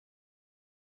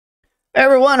Hey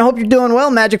everyone, hope you're doing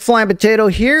well. Magic Flying Potato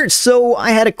here. So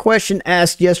I had a question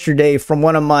asked yesterday from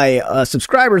one of my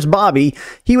subscribers, Bobby.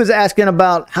 He was asking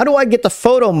about how do I get the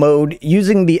photo mode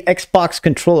using the Xbox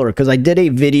controller, because I did a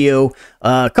video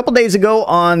a couple days ago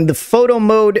on the photo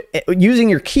mode using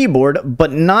your keyboard,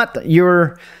 but not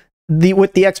with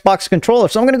the Xbox controller.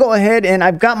 So I'm going to go ahead and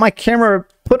I've got my camera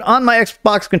put on my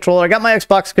Xbox controller. I got my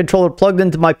Xbox controller plugged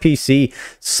into my PC.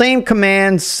 Same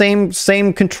commands,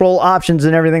 same control options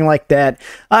and everything like that.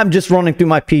 I'm just running through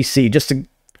my PC just to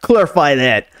clarify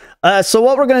that. So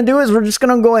what we're going to do is we're just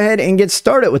going to go ahead and get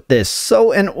started with this.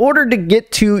 So in order to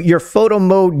get to your photo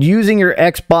mode using your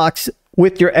Xbox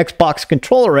with your Xbox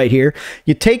controller right here,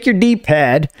 you take your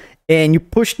D-pad and you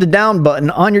push the down button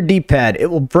on your D-pad. It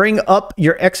will bring up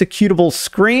your executable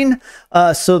screen.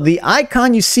 So the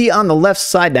icon you see on the left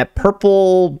side, that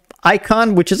purple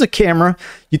icon, which is a camera,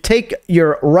 you take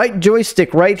your right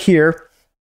joystick right here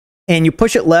and you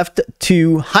push it left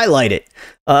to highlight it.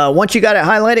 Once you got it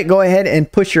highlighted, go ahead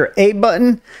and push your A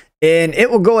button and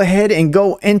it will go ahead and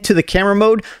go into the camera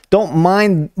mode. Don't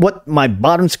mind what my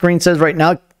bottom screen says right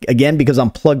now, again, because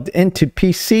I'm plugged into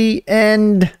PC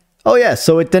and... oh yeah,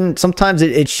 so it then sometimes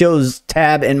it shows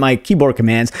tab and my keyboard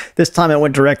commands. This time it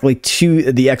went directly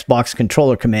to the Xbox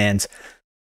controller commands.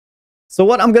 So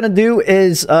what I'm going to do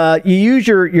is you use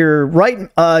your right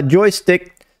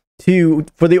joystick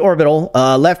for the orbital.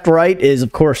 Left right is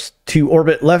of course to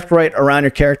orbit left right around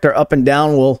your character. Up and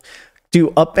down will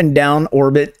do up and down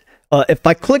orbit. If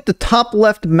I click the top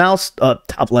left mouse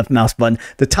button,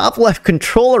 the top left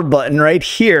controller button right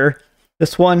here,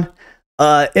 this one.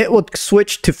 It will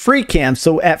switch to free cam.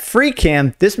 So at free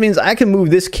cam, this means I can move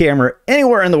this camera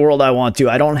anywhere in the world I want to.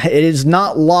 It is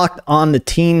not locked on the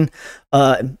teen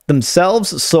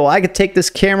themselves. So I could take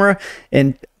this camera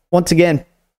and once again,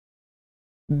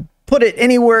 put it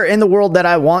anywhere in the world that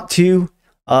I want to.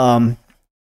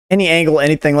 Any angle,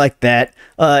 anything like that.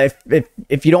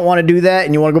 If you don't want to do that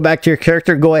and you want to go back to your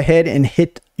character, go ahead and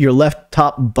hit your left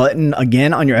top button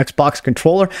again on your Xbox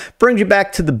controller. Brings you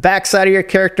back to the back side of your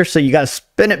character, so you got to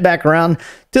spin it back around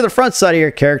to the front side of your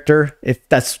character if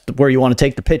that's where you want to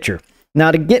take the picture.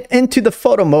 Now to get into the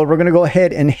photo mode, we're going to go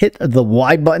ahead and hit the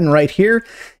Y button right here.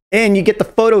 And you get the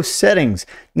photo settings.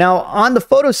 Now, on the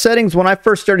photo settings, when I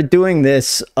first started doing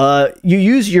this, you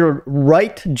use your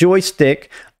right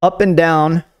joystick up and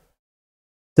down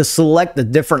to select the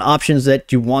different options that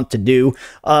you want to do.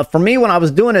 For me, when I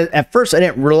was doing it, at first I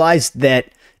didn't realize that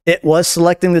it was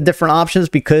selecting the different options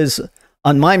because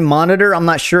on my monitor, I'm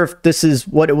not sure if this is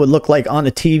what it would look like on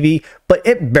the TV, but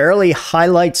it barely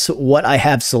highlights what I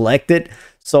have selected.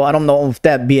 So I don't know if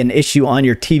that'd be an issue on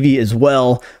your TV as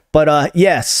well. But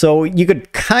yeah, so you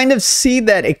could kind of see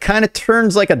that it kind of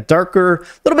turns like a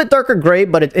little bit darker gray,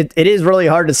 but it is really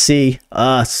hard to see.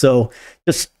 So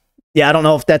just... yeah, I don't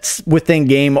know if that's within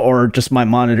game or just my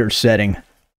monitor setting.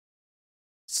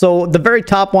 So the very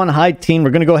top one, hide teen, we're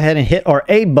going to go ahead and hit our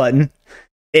A button.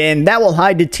 And that will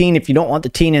hide the teen if you don't want the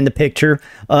teen in the picture.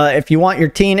 If you want your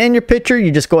teen in your picture,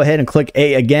 you just go ahead and click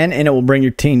A again, and it will bring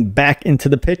your teen back into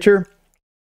the picture.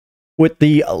 With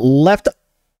the left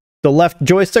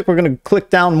joystick, we're going to click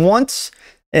down once.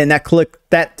 And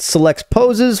that selects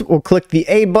poses. We'll click the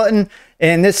A button,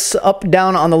 and this up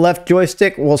down on the left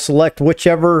joystick will select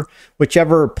whichever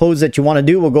pose that you want to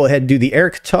do. We'll go ahead and do the air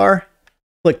guitar.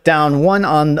 Click down one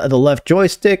on the left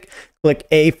joystick. Click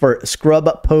A for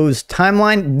scrub pose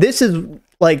timeline. This is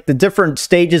like the different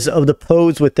stages of the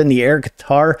pose within the air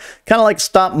guitar, kind of like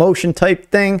stop motion type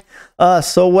thing.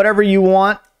 So whatever you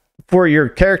want for your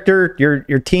character,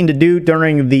 your teen to do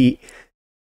during the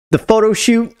photo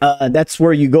shoot, that's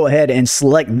where you go ahead and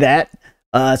select that.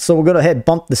 So we'll go ahead,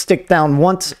 bump the stick down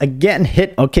once again,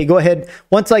 hit, okay, go ahead.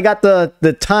 Once I got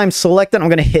the time selected, I'm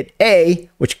going to hit A,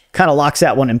 which kind of locks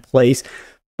that one in place.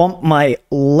 Bump my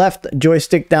left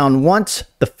joystick down once,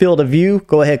 the field of view,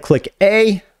 go ahead, click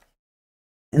A.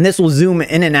 And this will zoom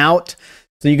in and out.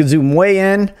 So you can zoom way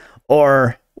in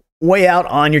or way out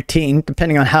on your teen,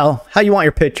 depending on how you want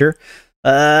your picture.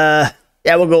 Yeah,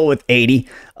 we'll go with 80.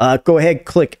 Go ahead,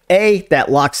 click A. That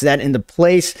locks that into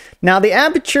place. Now, the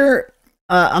aperture,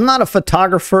 I'm not a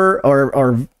photographer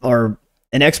or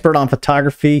an expert on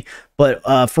photography, but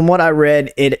from what I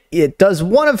read, it does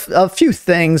one of a few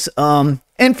things.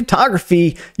 In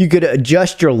photography, you could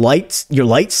adjust your light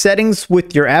settings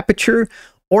with your aperture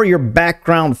or your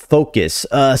background focus.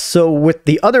 So with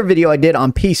the other video I did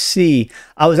on PC,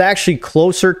 I was actually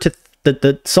closer to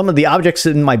some of the objects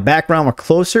in my background were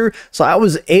closer, so I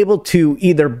was able to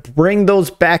either bring those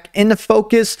back into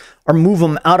focus or move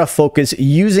them out of focus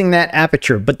using that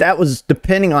aperture. But that was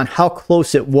depending on how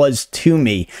close it was to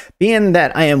me. Being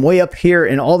that I am way up here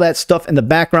and all that stuff in the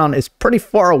background is pretty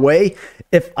far away,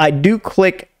 if I do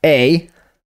click A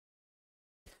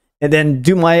and then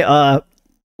do my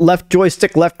left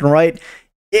joystick left and right,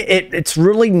 it's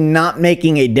really not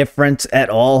making a difference at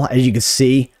all, as you can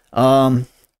see.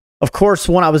 Of course,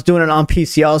 when I was doing it on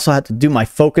PC, I also had to do my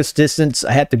focus distance.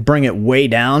 I had to bring it way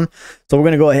down. So we're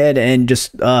going to go ahead and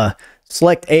just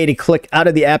select A to click out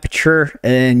of the aperture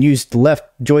and use the left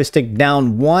joystick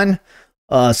down 1.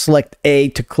 Select A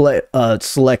to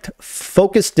select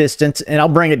focus distance, and I'll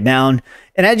bring it down.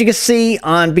 And as you can see,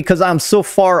 because I'm so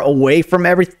far away from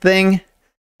everything,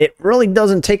 it really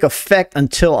doesn't take effect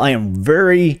until I am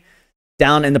very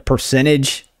down in the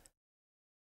percentage.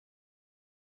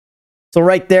 So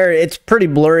right there, it's pretty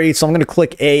blurry. So I'm going to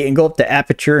click A and go up to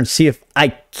aperture and see if I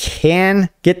can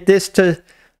get this to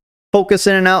focus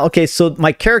in and out. Okay, so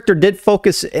my character did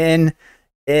focus in,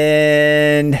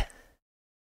 and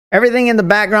everything in the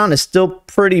background is still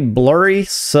pretty blurry.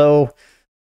 So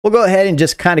we'll go ahead and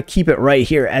just kind of keep it right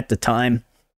here at the time.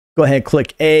 Go ahead,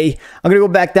 click A. I'm going to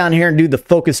go back down here and do the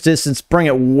focus distance, bring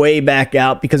it way back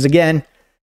out, because again,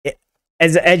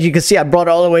 as you can see, I brought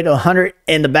it all the way to 100,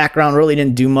 and the background really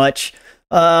didn't do much.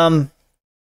 Go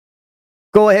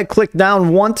ahead, click down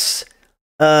once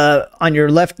on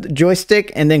your left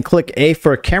joystick, and then click A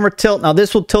for a camera tilt. Now,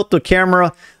 this will tilt the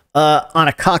camera on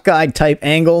a cockeyed type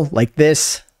angle like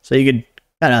this, so you could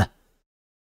kind of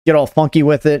get all funky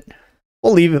with it.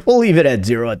 We'll leave it at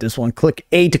 0 at this one. Click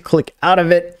A to click out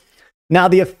of it. Now,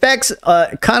 the effects,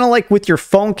 kind of like with your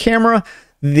phone camera,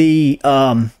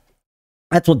 that's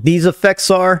what these effects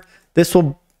are. This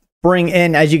will bring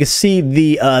in, as you can see,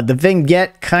 the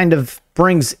vignette kind of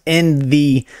brings in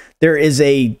there is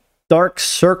a dark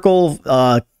circle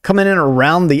coming in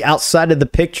around the outside of the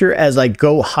picture as I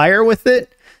go higher with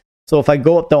it. So if I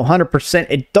go up to 100%,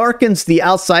 it darkens the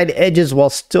outside edges while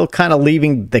still kind of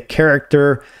leaving the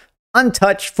character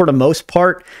untouched for the most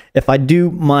part. If I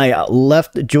do my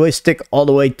left joystick all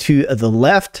the way to the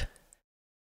left,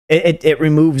 it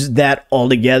removes that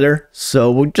altogether. So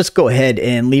we'll just go ahead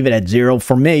and leave it at 0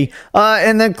 for me.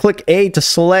 And then click A to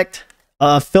select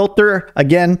filter.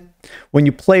 Again, when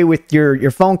you play with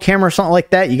your phone camera or something like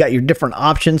that, you got your different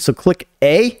options. So click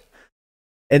A,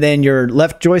 and then your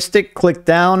left joystick, click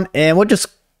down, and we'll just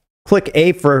click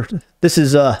A for, this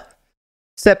is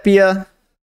sepia,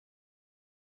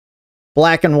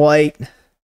 black and white,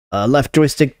 left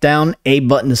joystick down, A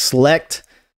button to select,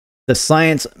 the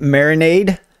Science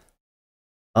Marinade,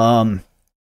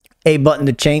 A button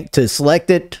to change to select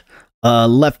it,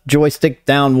 left joystick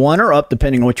down 1 or up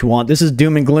depending on what you want. This is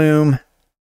Doom and Gloom,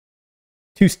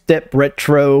 two-step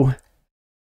retro,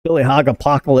 Billy Hog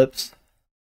Apocalypse.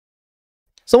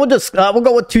 So we'll just we'll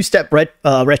go with two-step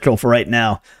retro for right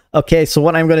now. Okay, so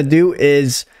what I'm going to do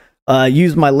is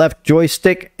use my left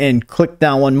joystick and click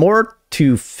down 1 more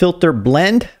to filter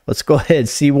blend. Let's go ahead and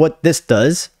see what this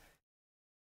does.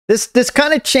 This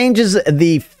kind of changes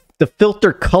the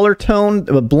filter color tone,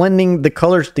 blending the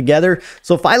colors together.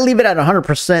 So if I leave it at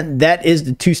 100%, that is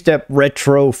the two-step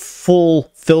retro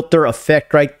full filter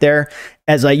effect right there.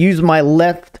 As I use my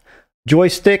left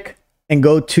joystick and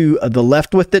go to the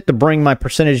left with it to bring my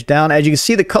percentage down, as you can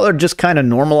see, the color just kind of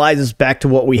normalizes back to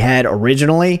what we had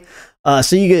originally.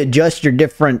 So you can adjust your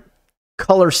different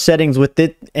color settings with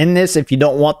it in this if you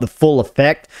don't want the full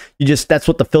effect. That's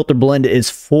what the filter blend is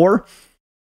for.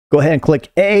 Go ahead and click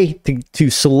A to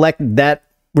select that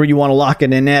where you want to lock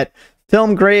it in at.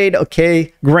 Film grade,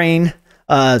 okay, grain.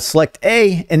 Select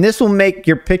A, and this will make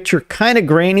your picture kind of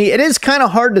grainy. It is kind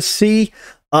of hard to see.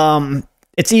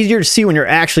 It's easier to see when you're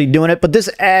actually doing it, but this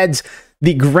adds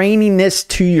the graininess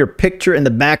to your picture in the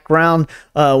background.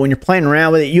 When you're playing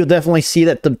around with it, you'll definitely see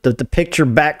that the picture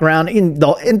background in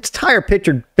the entire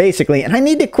picture basically. And I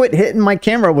need to quit hitting my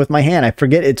camera with my hand. I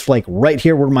forget it's like right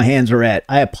here where my hands are at.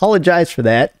 I apologize for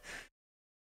that.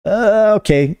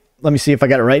 Okay, let me see if I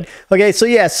got it right. Okay, so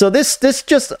yeah, so this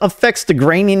just affects the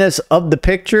graininess of the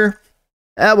picture.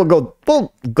 We'll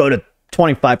go to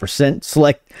 25%.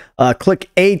 Select,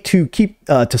 click A to keep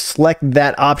to select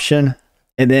that option,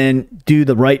 and then do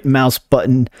the right mouse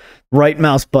button.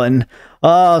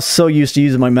 Oh, so used to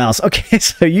using my mouse. Okay,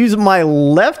 so use my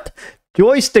left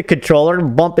joystick controller to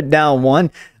bump it down 1.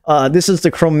 This is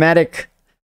the chromatic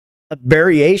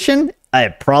variation. I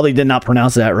probably did not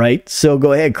pronounce that right. So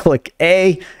go ahead, click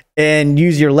A, and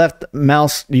use your left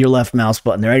mouse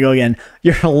button. There I go again.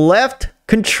 Your left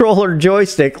controller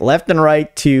joystick, left and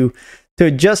right, to to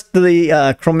adjust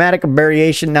the chromatic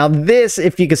variation. Now this,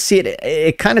 if you can see it,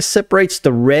 it kind of separates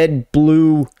the red,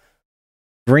 blue,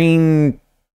 green,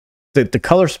 the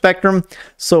color spectrum.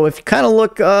 So if you kind of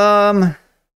look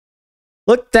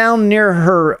down near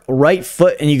her right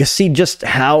foot, and you can see just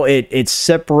how it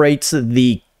separates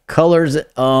the colors.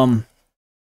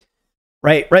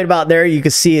 Right about there, you can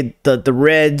see it, the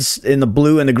reds and the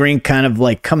blue and the green kind of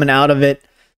like coming out of it.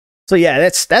 So yeah,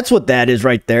 that's what that is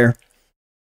right there.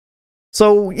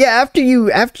 So yeah, after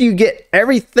you get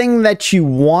everything that you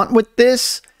want with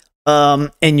this,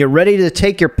 and you're ready to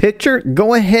take your picture,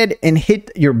 go ahead and hit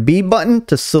your B button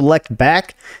to select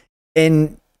back,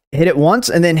 and hit it once,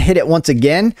 and then hit it once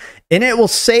again, and it will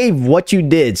save what you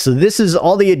did. So this is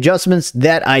all the adjustments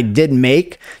that I did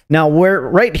make. Now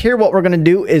right here, what we're going to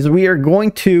do is we are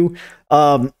going to,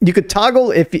 you could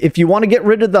toggle if you want to get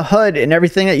rid of the HUD and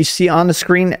everything that you see on the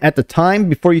screen at the time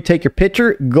before you take your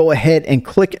picture, go ahead and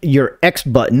click your X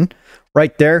button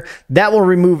right there. That will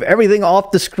remove everything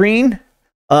off the screen.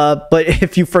 But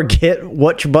if you forget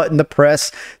which button to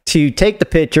press to take the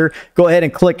picture, go ahead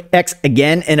and click X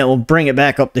again, and it will bring it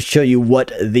back up to show you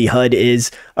what the HUD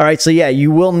is. All right, so yeah, you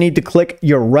will need to click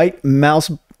your right mouse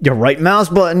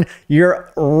button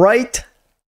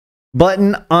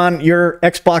on your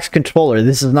Xbox controller.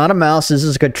 This is not a mouse, this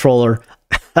is a controller.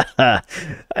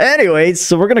 Anyways,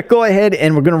 so we're going to go ahead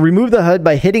and we're going to remove the HUD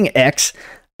by hitting X,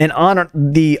 and on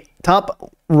the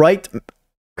top right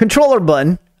controller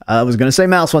button, I was going to say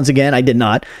mouse once again, I did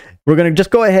not. We're going to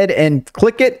just go ahead and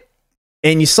click it,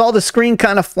 and you saw the screen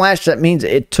kind of flash. That means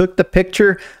it took the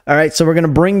picture. All right, so we're going to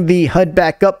bring the HUD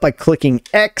back up by clicking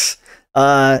X.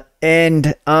 If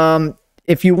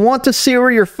you want to see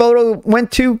where your photo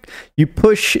went to, you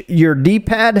push your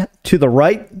D-pad to the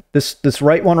right, this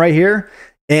right one right here,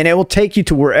 and it will take you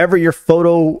to wherever your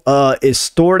photo is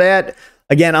stored at.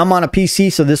 Again, I'm on a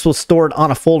PC, so this will store it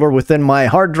on a folder within my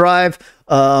hard drive.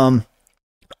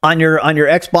 On your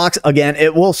Xbox, again,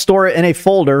 it will store it in a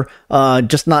folder,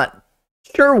 just not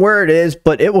sure where it is,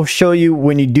 but it will show you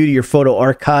when you do your photo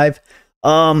archive.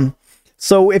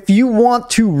 So if you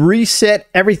want to reset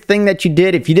everything that you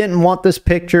did, if you didn't want this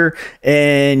picture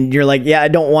and you're like, yeah, I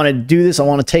don't want to do this, I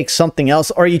want to take something else,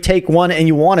 or you take one and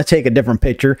you want to take a different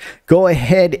picture, go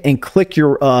ahead and click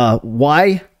your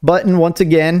Y button once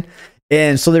again.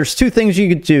 And so there's two things you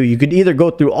could do. You could either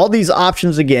go through all these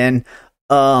options again,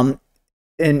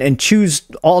 and choose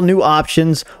all new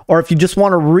options, or if you just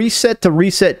want to reset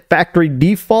factory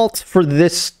defaults for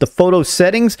the photo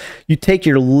settings, you take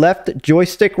your left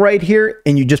joystick right here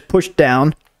and you just push down.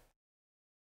 Is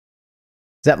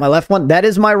that my left one? That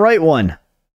is my right one.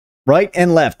 Right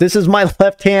and left. This is my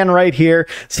left hand right here.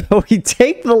 So you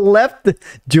take the left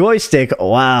joystick.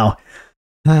 Wow.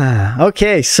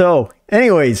 Okay, so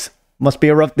anyways, must be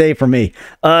a rough day for me.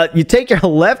 You take your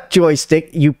left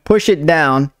joystick, you push it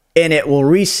down, and it will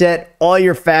reset all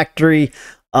your factory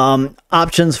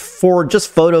options for just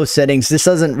photo settings. This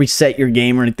doesn't reset your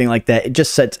game or anything like that. It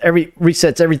just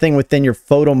resets everything within your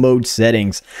photo mode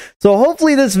settings. So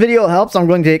hopefully this video helps. I'm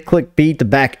going to click B to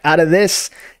back out of this.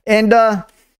 And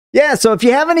yeah, so if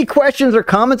you have any questions or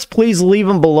comments, please leave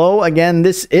them below. Again,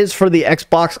 this is for the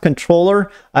Xbox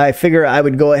controller. I figure I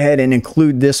would go ahead and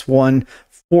include this one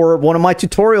for one of my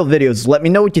tutorial videos. Let me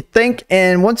know what you think.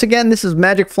 And once again, this is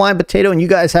Magic Flying Potato, and you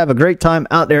guys have a great time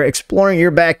out there exploring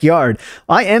your backyard.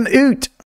 I am Oot.